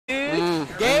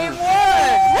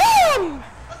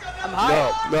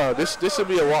No, this should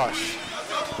be a wash.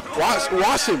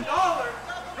 Wash him.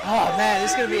 Oh man,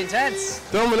 this is gonna be intense.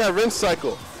 Throw him in that rinse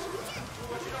cycle.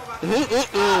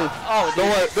 Oh, don't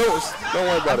worry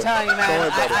about it. I'm telling you, man. Don't worry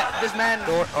about it. This man.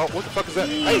 Oh, what the fuck is that?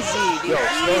 Easy, hey, yo,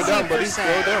 slow down, buddy.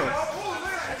 Slow down.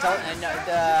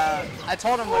 I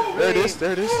told him what. There really, it is.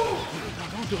 There it is.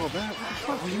 Don't do all that.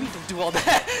 What do you mean don't do all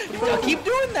that? Keep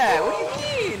doing that. What do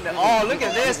you mean? Oh, look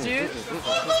at this, dude.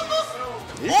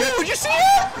 Oh, did you see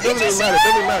it? Doesn't even matter.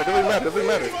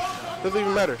 Doesn't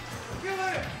even matter.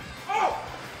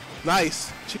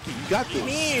 Nice. Chicky, you got this.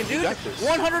 Man, dude. You got this.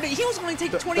 100. He was only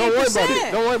taking 28%. Don't worry about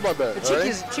it. Don't worry about that.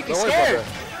 Chicky's scared.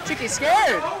 Chicky's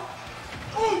scared.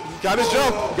 Got his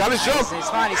jump. Got his jump. He's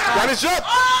fine. He's fine. Got his jump.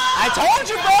 I told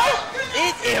you, bro.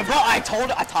 Bro, I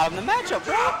taught him the matchup,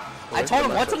 bro. I told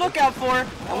him what to look out for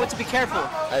and what to be careful.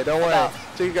 Hey, don't worry.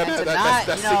 Chicky got that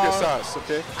secret sauce,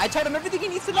 okay? I told him everything he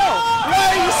needs to know. Why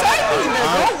are you cycling there,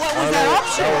 bro? What was that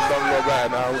option? That was something a little bad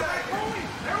now.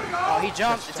 Oh, he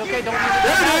jumped. It's okay. Don't use it.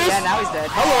 There it is. Yeah, now he's dead.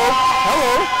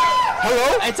 Hello.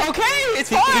 It's okay. It's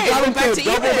fine. He got him back killed. to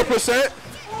Double even. the percent.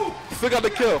 Still got the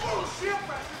kill.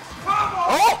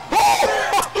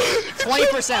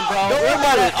 20%, bro. Don't worry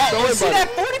about it. Oh, you see that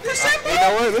 40%, bro? You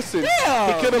know what? Listen.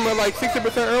 Damn. He killed him at like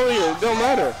 60% earlier. It don't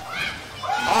matter.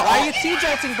 Why are you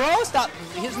T-jolting, bro? Stop.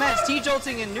 His man's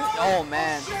T-jolting in New. Oh,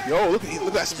 man. Yo, look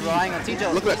at that speed. He's relying on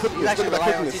T-jolt. Look at that quickness. He's actually Look at that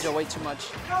relying on quickness. T-jolt way too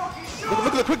much. Look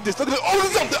at the quickness. Look at the. Oh,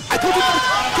 this is up. I told you.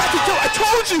 I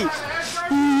told you.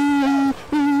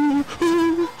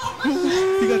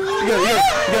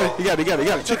 You got it.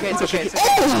 It's okay.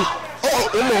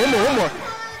 One more.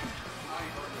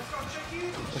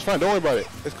 It's fine. Don't worry about it.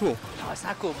 It's cool. No, it's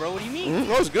not cool, bro. What do you mean?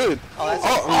 No, it's good. Oh, that's bro.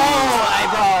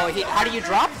 How do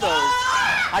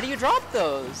you drop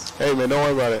those? Hey, man, don't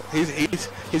worry about it. He's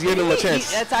giving him a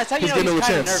chance. That's how you He's know getting him a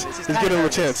kinda chance. nervous. He's getting him a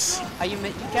chance. How you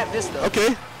can't miss those.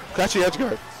 Okay. Catch the edge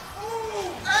guard.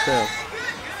 Damn.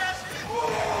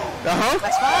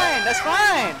 That's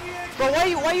fine. Bro,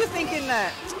 why are you thinking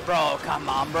that? Bro, come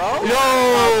on, bro. Yo,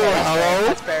 hello.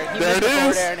 That's fair. There it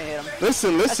is. There and hit him.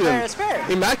 Listen. That's fair.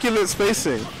 Immaculate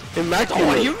spacing. Immaculate.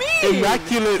 What do you mean?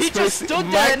 Immaculate he spacing. Just stood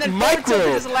there and then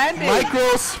Micro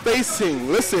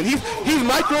spacing. Listen, he's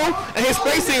micro and his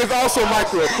spacing is also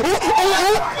micro.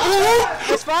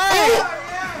 It's fine.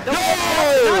 No,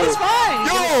 it's fine.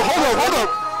 Yo, hold up.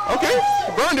 Okay,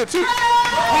 burned it too.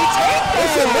 We take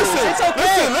those. Listen. It's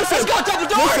okay. Listen. Let's go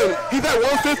DoubleDorf. Listen, he's at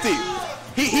 150.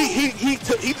 He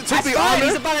took the honor.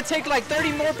 He's about to take like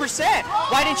 30 more %.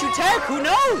 Why didn't you tech? Who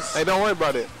knows? Hey, don't worry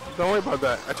about it. Don't worry about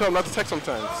that. I told him not to tech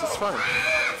sometimes. It's fine.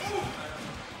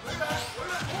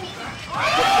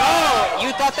 Oh,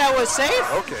 you thought that was safe?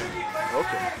 Okay.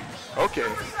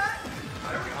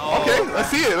 Let's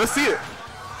see it.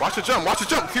 Watch the jump.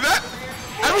 See that?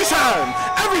 Every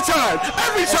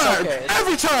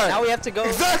time. Now we have to go.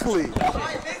 Exactly. Every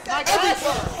time.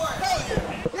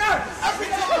 Nah.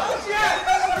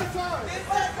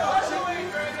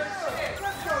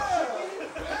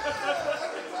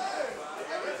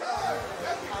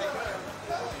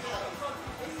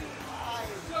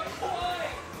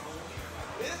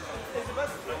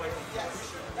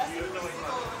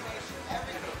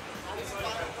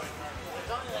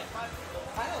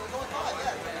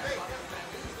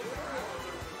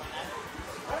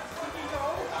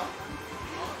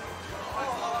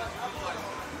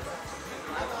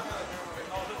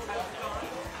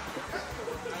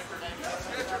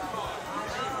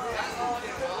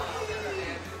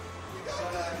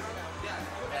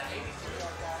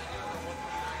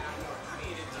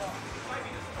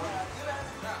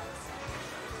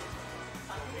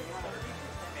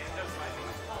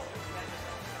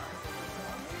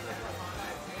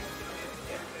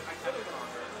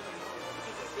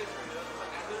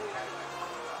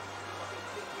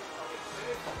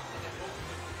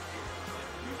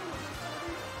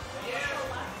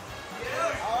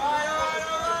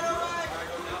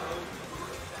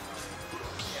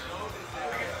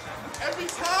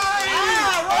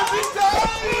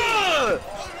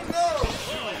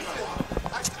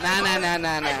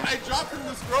 I dropped him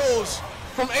the scrolls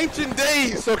from ancient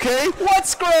days, okay? What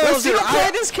scrolls? You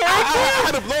play this character? I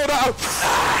had to blow it out.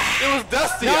 It was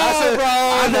dusty. No, I said, bro.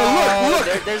 Look.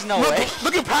 There's no way.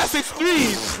 Look at Passage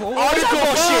 3. Article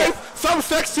 5,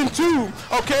 subsection 2,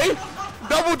 okay?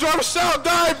 DoubleDorf shall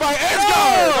die by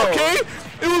Edgar, okay?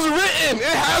 It was written. It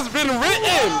has been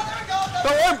written.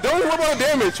 Don't worry about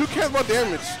damage. Who cares about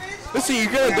damage? Listen,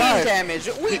 you're gonna die. Damage.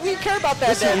 We care about that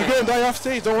Listen, damage. you're gonna die off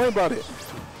stage. Don't worry about it.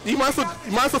 You might as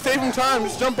well save him time.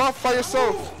 Just jump off by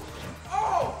yourself.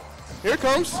 Here it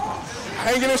comes.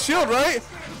 Hanging a shield, right?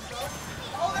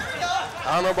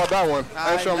 I don't know about that one.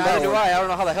 I didn't show him that one. I don't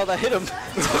know how the hell that hit him,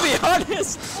 to be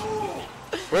honest.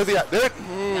 Where's he at? There?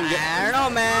 I don't know,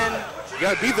 man. You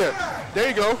gotta be there. There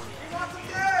you go.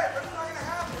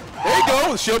 There you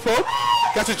go. Shield poke.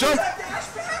 Got your jump.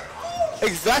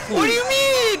 Exactly. What do you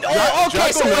mean? Oh,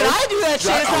 okay, so when I do that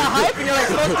shit, it's not hype, and you're like,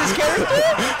 fuck this character?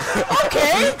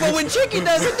 Okay, but when Chicky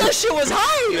does it, that shit was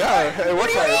hype. Yeah. What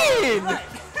do you mean?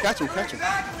 Catch him.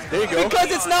 There you go. Because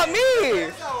it's not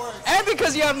me. And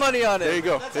because you have money on it. There you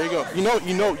go. You know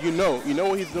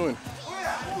what he's doing.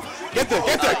 Get there. Oh!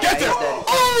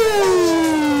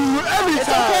 Every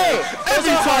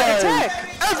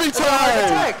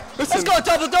time. Listen. Let's go,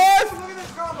 DoubleDorf.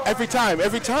 Every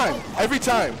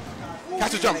time.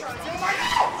 Catch a jump.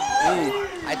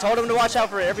 I told him to watch out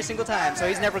for it every single time, so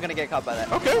he's never going to get caught by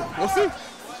that. Okay, we'll see.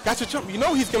 Catch a jump. You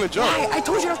know he's going to jump. I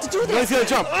told you not to do that. You know he's going to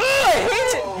jump. I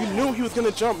hate it. You knew he was going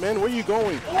to jump, man. Where are you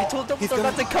going? I told DoubleDorf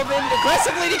not to come in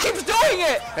aggressively, and he keeps doing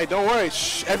it. Hey, don't worry.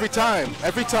 Shh. Every time.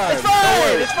 It's fine.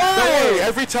 Don't worry.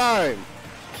 Every time.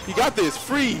 You got this.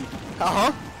 Free.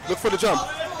 Look for the jump.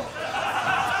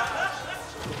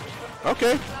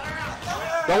 Okay.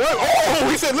 Don't worry. Oh,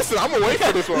 he said, listen, I'm going to wait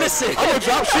for this one. Listen. I'm going to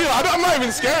drop shield. I'm not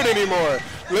even scared anymore.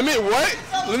 Limit what?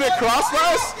 Limit cross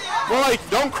slash? Well, like,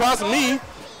 don't cross me.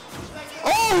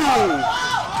 Oh!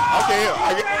 Okay,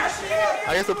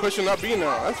 I guess we're pushing up B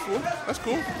now. That's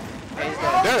cool.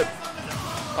 Dead.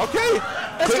 Okay.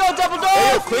 Let's go, DoubleDorf.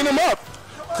 Hey, yo, clean him up.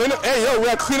 Hey, yo, we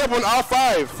got to clean up on aisle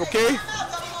 5, okay?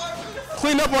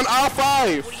 Clean up on aisle 5. What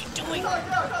are you doing?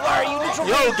 Why are you neutral?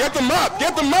 Yo, get the mop.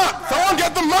 Someone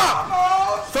get the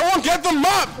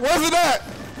mop. Where's it at?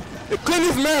 Hey, clean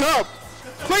this man up.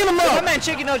 Clean him up. My man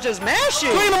Chickynuggzz just mashing.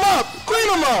 Clean him up. Don't worry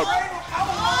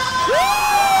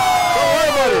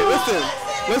about it.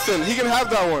 Listen, he can have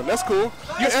that one. That's cool.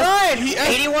 That's fine.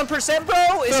 81%,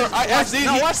 bro.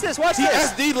 Watch this. He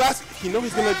SD'd last. You know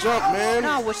he's gonna jump, man.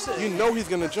 No, what's this? You know he's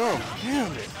gonna jump.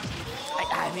 Damn it.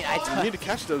 I need to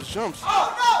catch those jumps.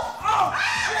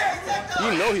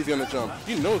 You know he's gonna jump.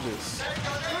 You know this.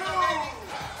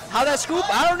 How that scoop?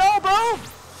 I don't know, bro.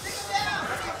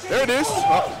 There it is.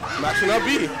 Oh, mashing up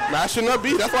B.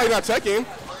 That's why he's not checking.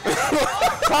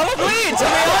 Probably, to be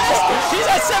honest. She's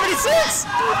at 76.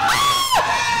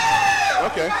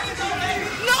 Okay. No!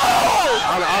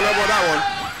 I don't know about that one.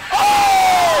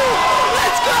 Oh!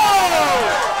 Let's go!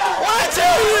 What I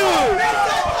tell you?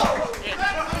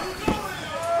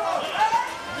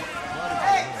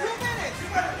 Hey, 2 minutes. You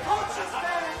better coach us,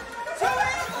 man. 2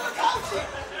 minutes for the coaching.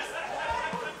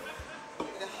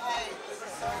 This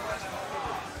is so much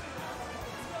fun.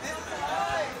 This is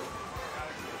high.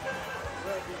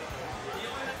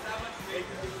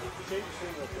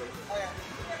 Oh, yeah.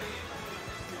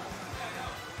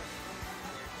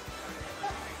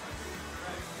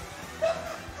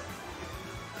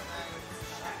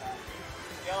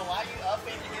 Yo, why you up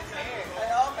in his hair? I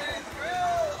up in his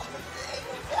grill.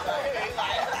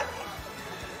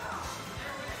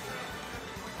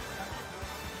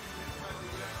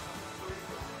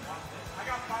 I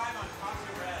got 5 on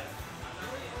Coffee Red.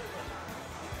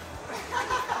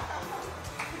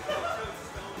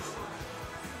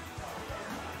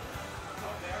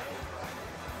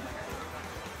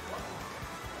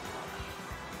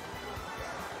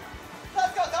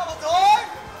 Let's go, DoubleDorf.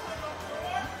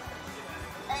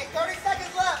 Hey, 30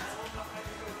 seconds left.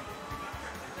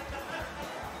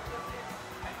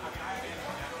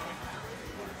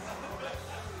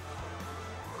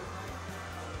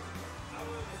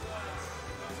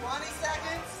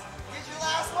 Get your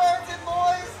last words in,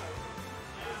 boys.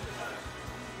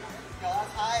 Yo,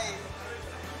 that's high.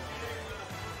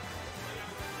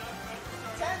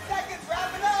 10 seconds,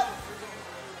 wrap it up.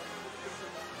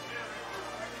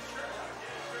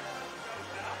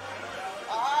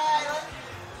 Alright,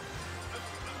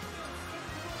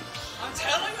 I'm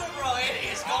telling you, bro,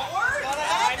 it's gonna work. I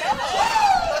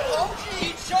know. He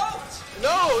choked.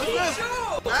 No, this is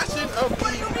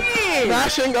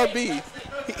mashing up B.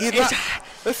 He's not.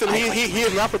 Listen, he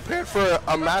is not prepared for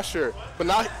a masher. But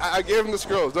now I gave him the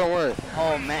scrolls. Don't worry.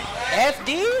 Oh man,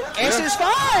 FD? Answer's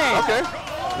fine. Okay.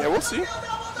 Yeah, we'll see.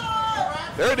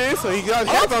 There it is. So he got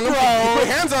hands on him. He put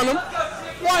hands on him.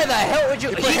 Why the hell would you?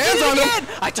 He put hands on him.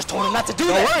 I just told him not to do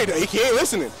Don't that. worry, he ain't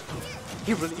listening.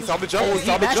 He saw the jump. He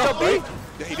saw the jump, right?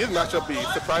 Yeah, he did match up B.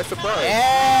 Surprise, surprise.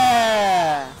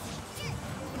 Yeah.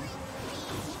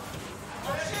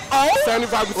 Oh.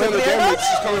 75% of the damage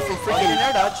is coming from freaking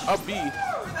up B.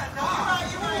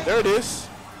 There it is.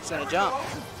 He's gonna jump.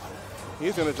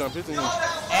 He's gonna jump, isn't he? And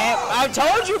I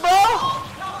told you, bro.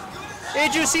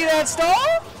 Did you see that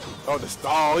stall? Oh, the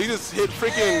stall. He just hit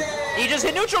freaking. He just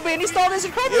hit neutral B and he stalled his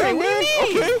recovery. Yeah, What do man.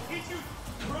 you mean? Okay.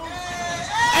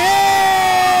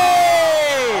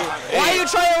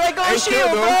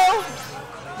 shield, bro.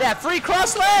 That free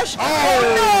cross slash. Oh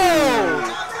no!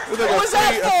 What was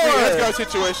that for? Let's go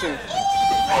situation.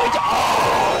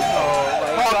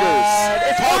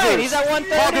 It's fine. He's at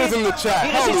 130. Hoggers in the chat.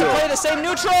 He just needs to play the same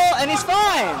neutral, and he's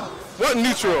fine. What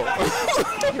neutral?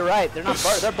 You're right. They're not.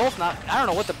 They're both not. I don't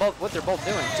know what they're both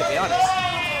doing, to be honest.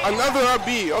 Another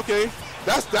RB. Okay,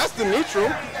 that's the neutral.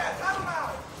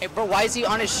 Hey, bro, why is he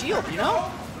on his shield? You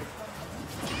know?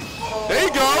 There you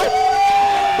go.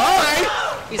 Bye.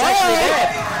 He's actually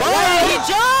dead. Bye. He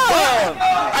jumped.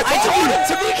 I told him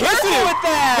to be careful with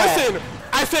that. Listen,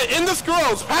 I said in the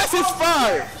scrolls, passage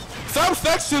 5,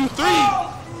 subsection 3.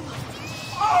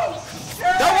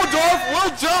 DoubleDorf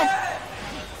will jump.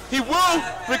 He will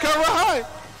recover high.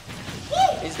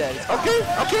 He's dead. Okay.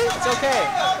 It's okay.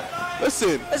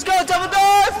 Listen. Let's go,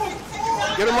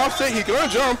 DoubleDorf. Get him off state. He's gonna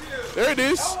jump. There it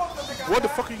is. What the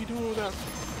fuck are you doing with that?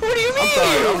 What do you mean?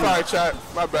 I'm sorry, chat.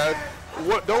 My bad.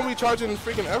 What? Don't be charging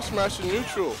freaking F smash in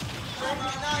neutral.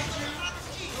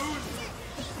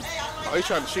 Oh, he's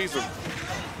trying to cheese him.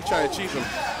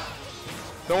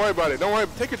 Don't worry about it. Don't worry.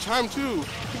 Take your time too.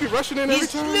 You be rushing in every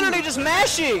time. He's literally just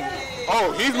mashing.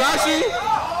 Oh, he's mashing.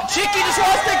 Chicky just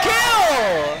wants to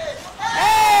kill.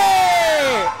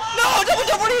 Hey! No,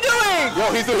 DoubleDorf, what are you doing?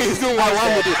 Yo, he's doing what I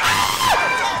want to do.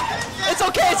 It's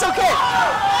okay. All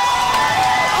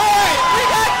right, we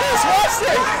got this. Watch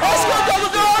this. Let's go,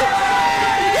 DoubleDorf.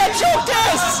 You got choke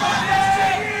this.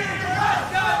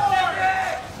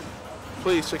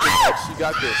 Please, Chickynuggzz, you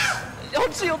got this.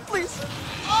 Don't shield, please.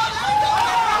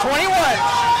 21.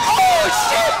 Oh,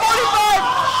 shit, 45.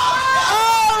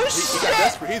 Oh, shit. He got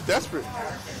desperate. He's desperate.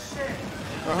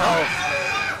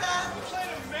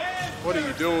 What are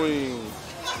you doing?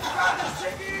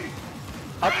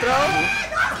 Up throw.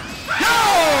 Yo!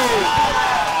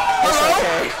 Hello?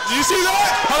 Okay. Did you see that?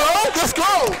 Hello? Let's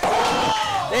go.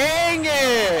 Dang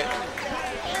it.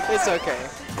 It's okay.